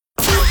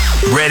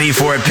Ready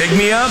for a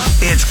pick-me-up?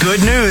 It's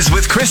Good News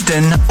with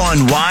Kristen on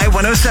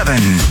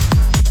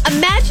Y107.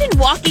 Imagine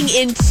walking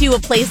into a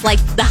place like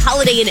the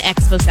Holiday Inn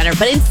Expo Center,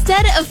 but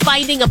instead of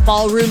finding a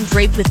ballroom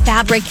draped with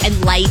fabric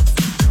and lights,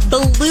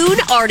 balloon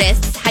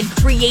artists had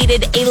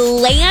created a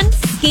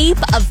landscape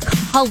of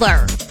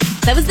color.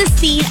 That was the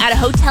scene at a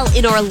hotel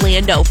in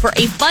Orlando for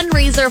a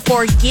fundraiser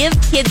for Give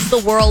Kids the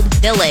World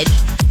Village.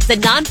 It's a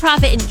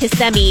nonprofit in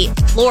Kissimmee,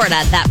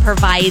 Florida, that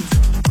provides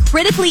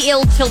critically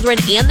ill children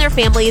and their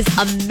families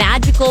a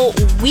magical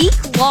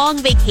week-long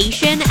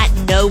vacation at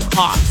no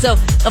cost. So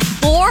the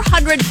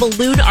 400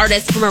 balloon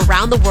artists from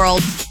around the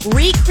world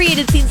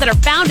recreated scenes that are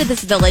found in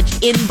this village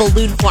in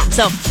balloon form.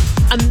 So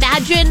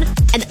imagine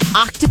an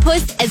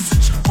octopus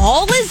as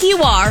tall as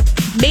you are,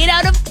 made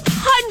out of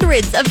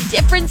hundreds of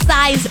different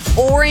size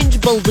orange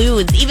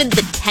balloons, even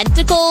the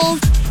tentacles,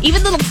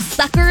 even little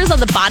suckers on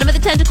the bottom of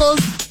the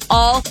tentacles,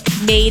 all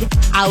made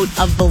out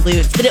of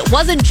balloons. But it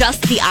wasn't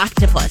just the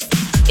octopus.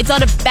 It's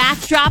on a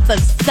backdrop of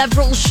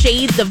several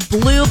shades of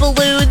blue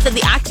balloons, and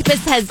the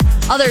octopus has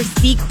other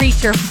sea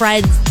creature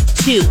friends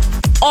too,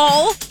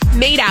 all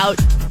made out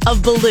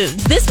of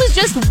balloons. This was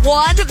just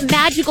one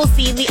magical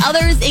scene. The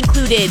others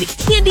included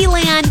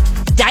Candyland,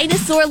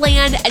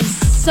 Dinosaurland, and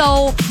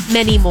so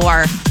many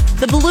more.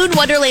 The Balloon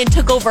Wonderland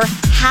took over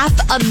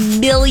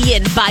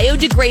 500,000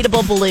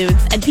 biodegradable balloons,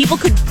 and people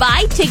could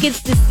buy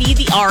tickets to see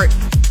the art.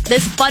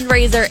 This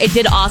fundraiser, it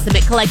did awesome.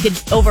 It collected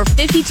over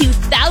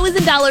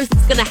 $52,000.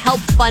 It's going to help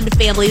fund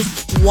families'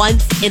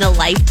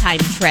 once-in-a-lifetime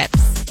trips.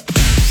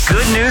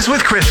 Good News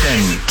with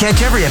Kristen.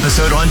 Catch every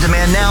episode on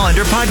demand now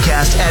under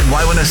podcast at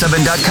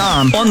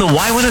Y107.com, on the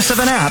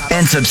Y107 app,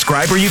 and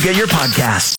subscribe where you get your podcasts.